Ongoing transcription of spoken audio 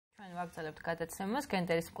ვაგრძელებთ გადაცემას.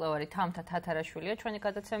 გენდერის მკვლევარი თამთა თათარაშვილია ჩვენი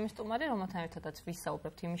გადაცემის სტუმარი, რომელთან ერთადაც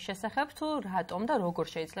ვისაუბრებთ იმის შესახებ, თუ რატომ და როგორ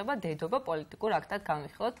შეიძლება დედობა პოლიტიკურ აქტად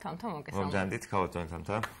განვიხილოთ. თამთა, მოგესალმებით. მომჟანდით, ქალბატონ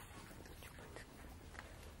თამთა.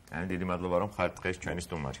 დიდი მადლობა, რომ ხართ დღეს ჩვენი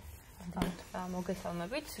სტუმარი.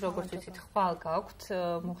 მოგესალმებით, როგორც ვიცით, ხვალ გაქვთ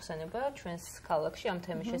მოხსენება ჩვენს ქალაქში ამ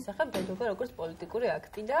თემის შესახებ, დედობა როგორც პოლიტიკური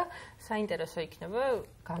აქტი და საინტერესო იქნება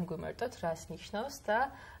განგვიმარტოთ, რას ნიშნავს და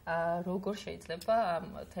როგორ შეიძლება ამ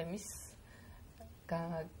თემის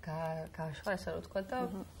გაშლა, ასე რომ ვთქვა და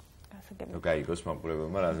გაიგოს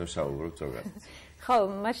მომყურებელმა რაზე ვსაუბრობთ ზოგადად. ხო,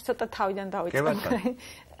 მაშინ ცოტა თავიდან დავიწყებ.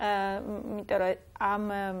 იმიტომ რომ ამ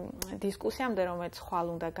დისკუსიამდე, რომელიც ხვალ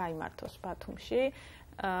უნდა გაიმართოს ბათუმში,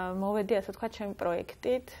 მოვედი ასე ვთქვათ ჩემი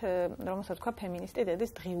პროექტით, რომელსაც ვთქვა ფემინისტი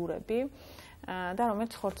დედის დღიურები და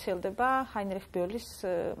რომელიც ხორციელდება ჰაინრიხ ბიოლის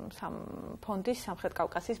ფონდის სამხრეთ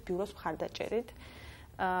კავკასიის ბიუროს მხარდაჭერით.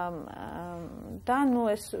 და ნუ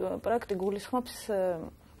ეს პროექტი გულისხმობს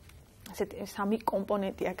ასეთი სამი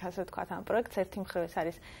კომპონენტი აქვს ასე ვთქვათ ამ პროექტს. ერთი მხრივ ეს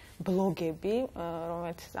არის ბლოგები,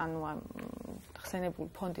 რომელიც ანუ ხსენებული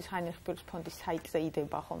ფონდის ჰაინრიხ ბიოლის ფონდის საიტზე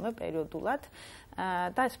იდება ხოლმე პერიოდულად.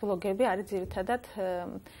 და ეს ბლოგები არის ძირითადად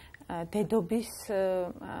დედობის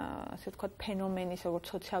ასე ვთქვათ ფენომენის, როგორც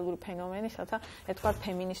სოციალური ფენომენის, რათა ეთქვათ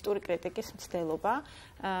ფემინისტური კრიტიკის მცდელობა.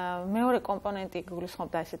 მეორე კომპონენტი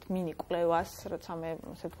გულისხმობდა ესეთ მინი კვლევას, როცა მე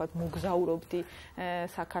ასე ვთქვათ მოგზაურობდი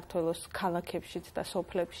საქართველოს ქალაქებშიც და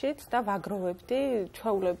სოფლებშიც და ვაგროვებდი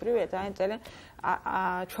ჩვეულებრივი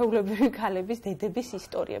ჩვეულებრივი ქალების დედების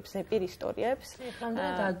ისტორიებს, ზეპირ ისტორიებს.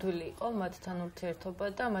 რამდენად ადვილი იყო მათთან ურთიერთობა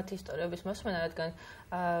და მათი ისტორიების მოსმენა, რადგან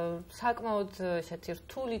საკმაოდ ესეთი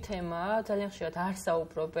რთული თემაა, ძალიან ხშირად არ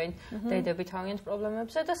საუბრობენ დედები თავიანთ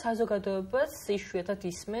პრობლემებზე და საზოგადოებას იშვიათად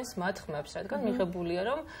ისმენს მათ ხმებს, რადგან მიღებულია,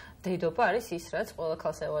 რომ დედობა არის ის, რაც ყველა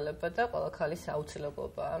ქალს ევალება და ყველა ქალის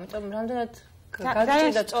აუცილებლობა. ამიტომ რამდენად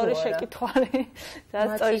გაჭირდა სწორი შეკითხვარი.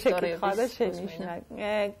 სწორი შეკითხვა და შენიშვნა.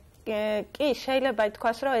 კი, შეიძლება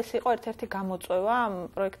ითქვას, რომ ეს იყო ერთ-ერთი გამოწვევა ამ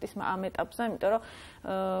პროექტის ამ ეტაპზე, იმიტომ რომ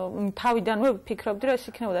თავიდანვე ვფიქრობდი, რომ ეს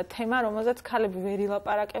იქნებოდა თემა, რომელზეც ქალები ვერ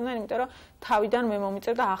ილაპარაკებდნენ, იმიტომ რომ თავიდან მე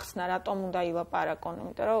მომიწევდა ახსნა, რატომ უნდა ილაპარაკონ,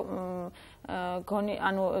 იმიტომ რომ გონი,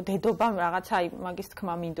 ანუ დედობამ რაღაცა აი მაგის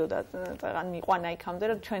თქმა მინდოდა, წაღან მიყვანა იქამდე,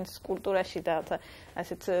 რომ ჩვენს კულტურაში და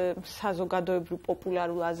ასეთ საზოგადოებრივ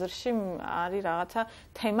პოპულარულ აზრში არის რაღაცა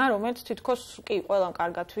თემა, რომელიც თითქოს კი ყველამ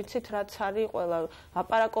კარგად ვიცით, რაც არის, ყველა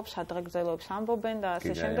ლაპარაკობს, ადღეგრძელოებს ამბობენ და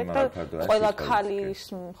ასე შემდეგ და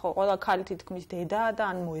ყველა ქალი თითქმის დედაა და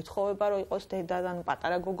ან მოეთხოვება, რომ იყოს დედა და ან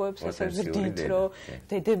პატარა გოგოებს ესე ვზრდით, რომ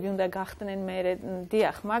დედები უნდა გახდნენ მერე,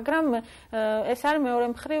 დიახ, მაგრამ ეს არის მეორე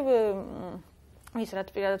მხრივ ის რაც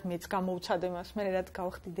პირადად მეც გამოვცადე მას, მე რაც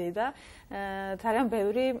გავხდი დედა, ძალიან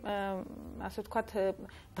ბევრი ასე ვთქვათ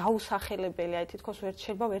დაუსახელებელი, აი თითქოს ვერც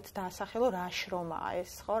შეიძლება ვერც დაასახელო რა შრომაა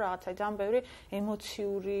ეს, ხო, რაღაცა ძალიან ბევრი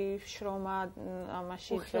ემოციური შრომა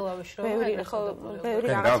ამაში, ბევრი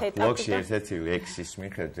რაღაცა ეტაპი. ბლოგში ერთ-ერთი ლექსის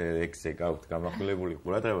მიხედვით, ლექსზე გაქვთ გამახვილებული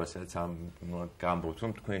ყურადღება, სადაც ამ გამბობთ,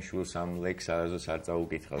 რომ თქვენ შულს ამ ლექს არასდროს არ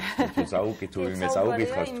წაუკითხავთ, თუ წაუკითხავთ, ვინმე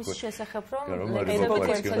წაუკითხავს თქვენ შესახებ, რომ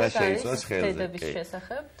შეიცვალოს ხელზე.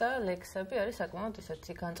 შესახებ და ლექსები არის საკმაოდ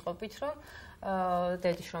ისეთი განწყობით, რომ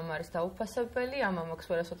დედის შრომა არის დაუფასებელი, ამამ აქვს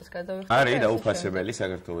ვერასოდეს გადავიხადე. არის დაუფასებელი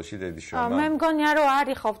საქართველოში დედის შრომა. მე მგონია რომ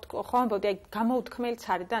არის ხო ამბობდი, აი გამოუთქმელიც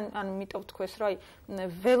არის და ანუ მიტოვ თქვენს რომ აი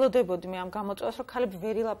ველოდებოდი მე ამ გამოწვევას, რომ ქალები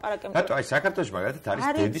ვერ ილაპარაკებენ. რატო აი საქართველოში მაგალითად არის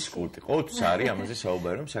დედის კულტი. ყოველთვის არის ამაზე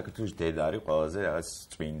საუბარი, რომ საქართველოში დედა არის ყველაზე რაღაც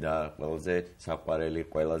წმინდა, ყველაზე საყვარელი,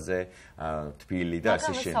 ყველაზე თბილი და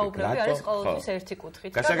ასე შემდეგ. საუბრები არის ყოველთვის ერთი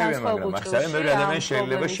კუთხით და განსხვავებული კუთხით. ადამიანი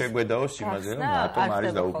შეიძლება შეგვედაოს იმაზე, რომ რატომ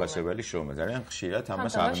არის დაუფასებელი შრომა. ძალიან ხშირად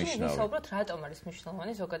ამას აღნიშნავენ. ვისაუბროთ, რატომ არის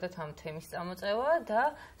მნიშვნელოვანი ზოგადად ამ თემის წამოწევა და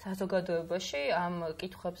საზოგადოებაში ამ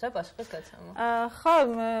კითხვებზე პასუხის გაცემა. ხო,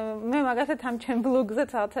 მე მაგალითად ამ ჩემ ბლოგზე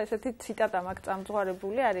რაღაცა ესეთი ციტატა მაქვს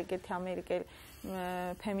წამწვარებული, არის ეგეთი ამერიკელი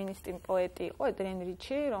ფემინისტი პოეტი იყო, ედრენ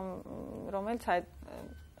რიჩი, რომელიც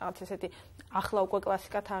რაღაც ესეთი ახლა უკვე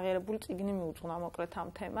კლასიკად აღიარებული წიგნი მიუძღვნა მოკლედ ამ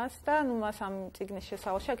თემას და ნუ მას ამ წიგნის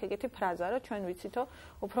შესავალში აქვს ეგეთი ფრაზა, რომ ჩვენ ვიცითო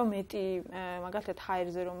უფრო მეტი მაგალითად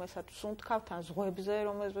ჰაერზე რომელსაც სუნთქავთ ან ზღვებზე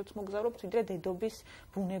რომელზეც მოგზაურობთ, ვიდრე დედობის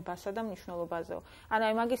ბუნებასა და მნიშვნელობაზეო. ანუ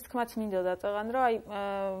აი მაგის თქმაც მინდოდა წაღან, რომ აი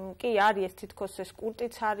კი არის ეს თითქოს ეს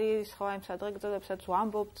კულტიც არის, ხო აი სადღეგრძელებსაც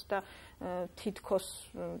ვამბობთ და თითქოს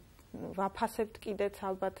ვაფასებთ კიდეც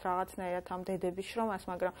ალბათ რაღაცნაირად ამ დედების შრომას,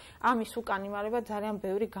 მაგრამ ამის უკან იმალება ძალიან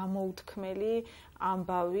ბევრი გამოუთქმელი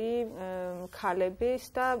ამბავი ქალების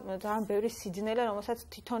და ძალიან ბევრი სიძნელე, რომელსაც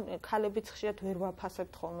თვითონ ქალებიც ხშირად ვერ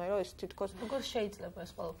ვაფასებთ ხოლმე, რომ ეს თითქოს როგორ შეიძლება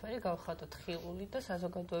ეს ყველაფერი გავხადოთ ხილული და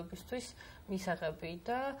საზოგადოებისთვის მისაღები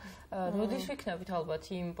და როდის ვიქნებით ალბათ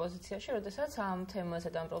იმ პოზიციაში, როდესაც ამ თემაზე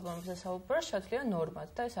და ამ პრობლემებზე საუბარია შეძლია ნორმად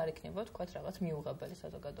და ეს არ იქნება თქვათ რაღაც მიუღებელი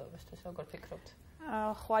საზოგადოებისთვის, როგორ ფიქრობთ?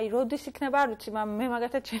 ხო, აი, როდის იქნება, არ ვიცი, მე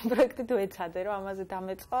მაგათაც ჩემ პროექტით ვეცადე, რომ ამაზე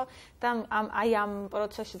დამეწყო და ამ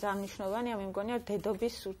პროცესში ძალიან მნიშვნელოვანია, მე მგონია,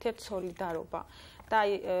 დედობის ურთიერთ სოლიდარობა. და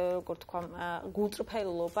აი, როგორ თქვა,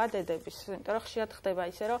 გულწრფელობა დედების, იმიტომ რომ ხშირად ხდება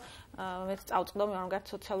ისე, რომ მე წავწყდომი, რომ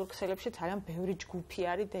სოციალურ ქსელებში ძალიან ბევრი ჯგუფი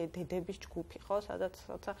არის, დედების ჯგუფი, ხო, სადაც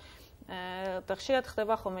როცა და ხშირად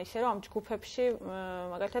ხდება ხოლმე ისე, რომ ამ ჯგუფებში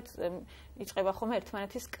მაგალითად იწყება ხოლმე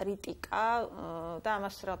ერთმანეთის კრიტიკა და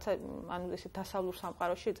ამას რაცა ანუ ესე დასავლურ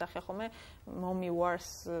სამყაროში ეძახიან ხოლმე mommy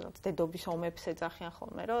wars, დედობის ომებს ეძახიან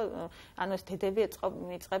ხოლმე, რომ ანუ ეს დედები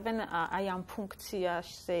იწყებენ აი ამ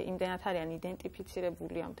ფუნქციაზე იმდენად არიან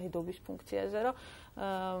იდენტიფიცირებული ამ დედობის ფუნქციაზე, რომ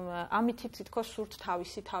ამითი თითქოს სურთ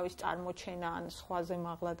თავის წარმოჩენა ან სხვაზე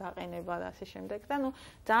მაღლა დაყენება და ასე შემდეგ და ნუ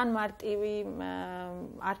ძალიან მარტივი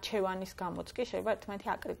არჩევანის გამოც კი შეიძლება ერთმანეთი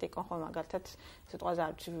აკრიტიკონ ხოლმე მაგალითად სიტყვაზე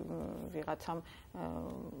არ ვიცი ვიღაცამ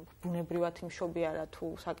ბუნებრივად იმშობი არა თუ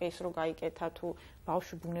საკეისრო გაიკეთა თუ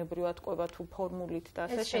ბავშვი ბუნებრივად ყვება თუ ფორმულით და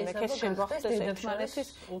ასე შემდეგ ეს შემოხდეს ერთმანეთის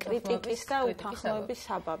კრიტიკის და უთანხმოების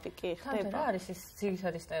საბაბი კი ხდება. რა არის ეს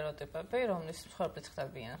ძირითადი სტერეოტიპები, რომლის მსხვერპლიც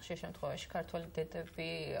ხდებიან ხშირ შემთხვევაში ქართველი დედები,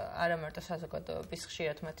 არა მარტო საზოგადოების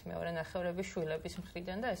ხშირად მათი მეორე ნახევრების შვილების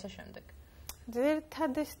მხრიდან და ასე შემდეგ.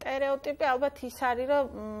 ძირითადი სტერეოტიპი ალბათ ის არის, რომ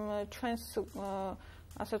ჩვენს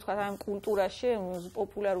ასე ვთქვათ, ამ კულტურაში,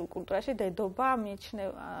 პოპულარულ კულტურაში დედობა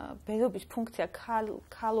მიიჩნევა, დედობის ფუნქცია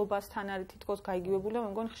ქალობასთან არის თითქოს გაიგივებული და მე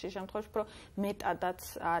მგონი ხშირ შემთხვევაში უფრო მეტადაც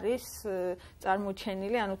არის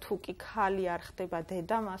წარმოჩენილი, ანუ თუ კი ქალი არ ხდება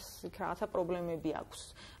დედა, მას იქ რაღაცა პრობლემები აქვს.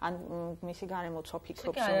 ან მისი გარემოც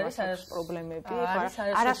ვფიქრობ, რომ მას აქვს პრობლემები,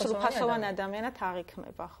 არასრულფასოვან ადამიანად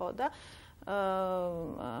აღიქმება, ხო და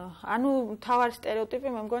ანუ თავარი სტერეოტიპი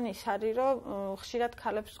მე მგონი ის არის, რომ ხშირად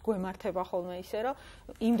ქალებს გვემართება ხოლმე ისე, რომ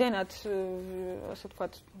იმდენად ასე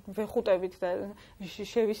ვთქვათ, ვეხუტებით და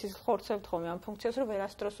შევისის ხორცებთ ხოლმე ამ ფუნქციას, რომ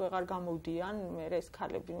ვერასდროს ვეღარ გამოვდიან, მე ეს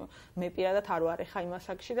ქალები მე პირადად არ ვარ ხა იმ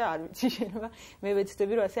ასაკში და არ ვიცი შეიძლება მე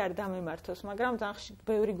ვეცდები რომ ასე არ დამემართოს, მაგრამ ძალიან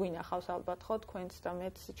ბევრი გვინახავს ალბათ ხო თქვენც და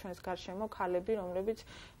მეც ჩვენს გარშემო ქალები, რომლებიც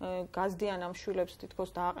გაზდიან ამ შვილებს თითქოს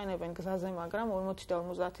დააყენებენ გზაზე, მაგრამ 40 და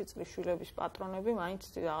 50 წლის შვილების პატრონები მაინც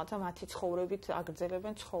რაღაცა მათი ცხოვრებით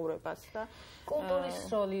აგრძელებენ ცხოვრებას და კულტურის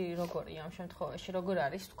როლი როგორია ამ შემთხვევაში? როგორ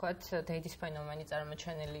არის თქვათ დედის ფენომენი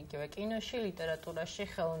წარმოჩენილი იგივე კინოში, ლიტერატურაში,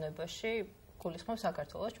 ხელოვნებაში, გულისხმობს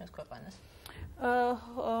საქართველოს ჩვენს ქვეყანას?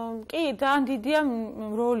 კი, ძალიან დიდია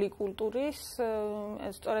როლი კულტურის,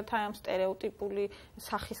 სწორედ აი ამ სტერეოტიპული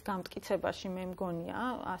სახის გამტკიცებაში მე მგონია,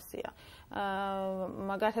 ასეა.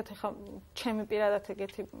 მაგალითად ახლა ჩემი პირადად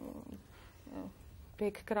ეგეთი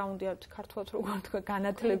background-ი აქვს ქართულად როგორ თქვა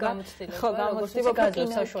განათლება ხო გამოცდილება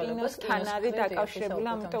კინოსთან არის დაკავშირებული,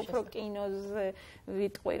 ამიტომ უფრო კინოზე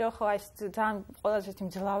ვიტყვი, რომ ხო ეს ძალიან ყველაზე ერთი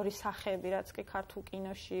მძლავრი სახეები რაც კი ქართულ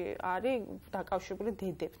კინოში არის დაკავშირებული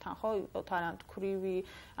დედებთან, ხო, თარანთქვრივი,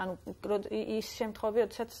 ანუ ის შემთხვევები,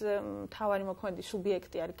 როდესაც მთავარი მოქმედი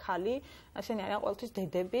სუბიექტი არის ქალი, ასენი არიან ყოველთვის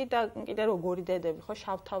დედები და კიდე როგორი დედები, ხო,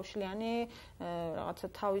 შავთავშლიანი რაღაცა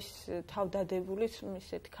თავდადებული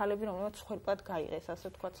ისეთი ქალები, რომლებიც სხვერპლად გაიღეს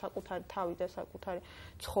ასე ვთქვათ, საკუთარი თავი და საკუთარი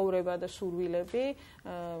ცხოვრება და სურვილები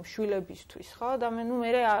შვილებისთვის, ხო? და მე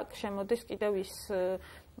შემოდის კიდევ ის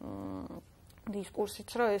დისკურსიც,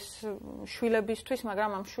 რომ ეს შვილებისთვის,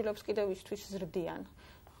 მაგრამ ამ შვილებს კიდევ ისთვის ზრდიან.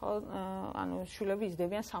 ხო, ანუ შვილები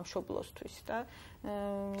იზრდებიან სამშობლოსთვის და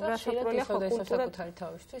რასაკვირველია ხო საკუთარი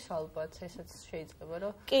თავისთვის ალბათ ესეც შეიძლება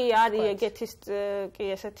რომ კი არის ეგეთის კი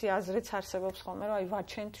ესეთი აზრიც არსებობს ხოლმე რომ აი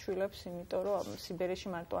ვაჩენთ შვილებს იმიტომ რომ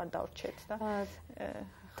სიბერეში მარტო არ დავრჩეთ და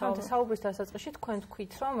თამთა საუბრის დასაწყისში თქვენ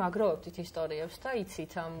თქვით რომ აგროვებთ ისტორიებს და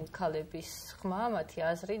იცით ამ ქალების ხმა, მათი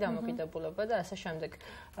აზრი, დამოკიდებულება და ასე შემდეგ.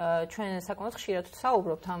 ჩვენ საკმაოდ ხშირად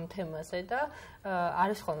საუბრობთ ამ თემაზე და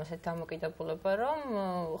არის ხოლმე ესეთი დამოკიდებულება, რომ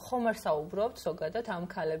ხომ არ საუბრობთ ზოგადად ამ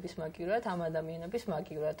ქალების მაგივრად, ამ ადამიანების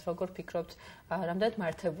მაგივრად. როგორ ფიქრობთ, რამდენად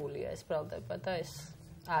მართებულია ეს ბრალდება და ეს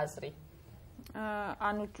აზრი?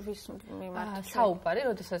 ანუ ვის მიმართ საუბარი,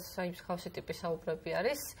 როდესაც აი მსგავსი ტიპის საუბრები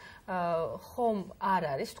არის, ხომ არ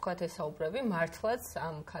არის, თქვათ ეს საუბრები მართლაც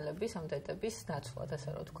ამ ქალების, ამ დედების ნაცვლად, ასე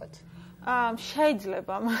რომ ვთქვათ.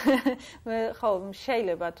 შეიძლება ხო,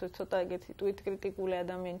 შეიძლება თუ ცოტა ეგეთი ტვით კრიტიკული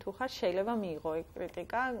ადამიანი თუ ხარ, შეიძლება მიიღო ეგ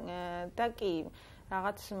კრიტიკა და კი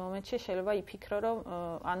რაღაც მომენტში შეიძლება იფიქრო, რომ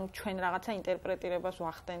ანუ ჩვენ რაღაცა ინტერპრეტირებას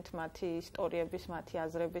ვახდენთ მათი ისტორიების, მათი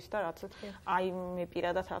აზრების და რაც აი მე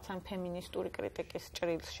პირადად რაღაცა ფემინისტური კრიტიკის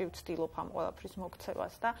ჭრილში ვცდილობ ამ ყველაფრის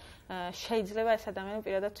მოქცევას და შეიძლება ეს ადამიანები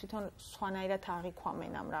პირადად თვითონ სხვანაირად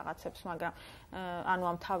აღიქვამენ ამ რაღაცებს, მაგრამ ანუ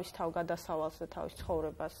ამ თავის თავგადასავალს და თავის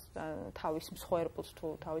ცხოვრებას, თავის მსხვერპლს თუ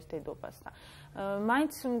თავის დედობას და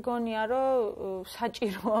მაინც მგონია, რომ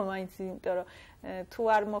საჭიროა მაინც, იმიტომ რომ თუ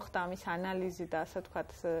არ მოხდა ამის ანალიზი და ასე ვთქვათ,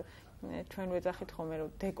 ჩვენ ვეძახით ხოლმე, რომ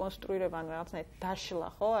დეკონსტრუირება ან რაღაცნაირად დაშლა,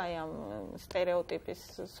 ხო, აი ამ სტერეოტიპის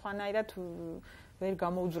სხვანაირად ვერ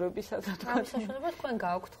გამოუძვრების, ასე ვთქვათ. ამ საშუალებას თქვენ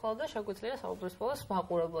გააქვთ ხოლმე და შეგვიძლია საუბრის ბოლოს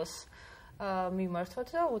მაყურებელს მიმართოთ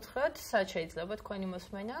და უთხრათ, სად შეიძლება თქვენი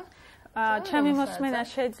მოსმენა? ჩემი მოსმენა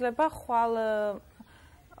შეიძლება ხვალ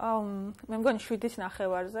მე მგონი 7-ის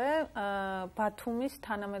ნახევარზე ბათუმის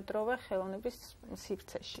თანამედროვე ხელოვნების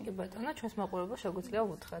სივრცეში. კი ბატონო, ჩვენს მაყურებელს შეგვიძლია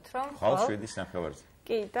უთხრათ, რომ ხვალ 7-ის ნახევარზე.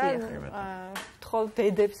 კი და თქო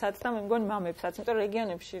დედებსაც და მე მგონი მამებსაც, იმიტომ რომ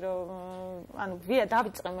რეგიონებში რომ ანუ ვია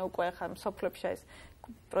დავიწყე მე უკვე ახლა სოფლებში ეს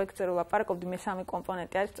პროექტზე რომ ლაპარაკობდი, მესამე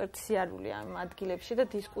კომპონენტი არის წერ სიარული ამ ადგილებში და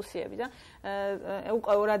დისკუსიები და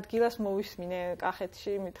უკვე ორ ადგილას მოვისმინე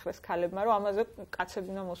კახეთში მითხრეს ქალებმა, რომ ამაზე კაცები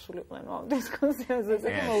უნდა მოსულიყვნენ ამ დისკუსიაზე და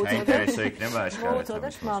საინტერესო იქნება აშკარად.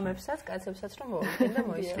 მოუწოდეთ მამებსაც, კაცებსაც რომ მოვიდნენ და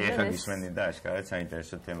მოისმინენ. ეხლა ისმენდი და აშკარად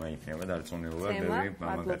საინტერესო თემა იქნება დარწმუნებულად ბევრი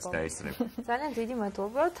მამაკაც დაისწრება. ძალიან დიდი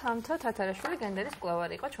მადლობა თამთა თათარაშვილი გენდერის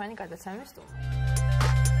მკვლევარი იყო ჩვენი გადაცემის სტუმარი.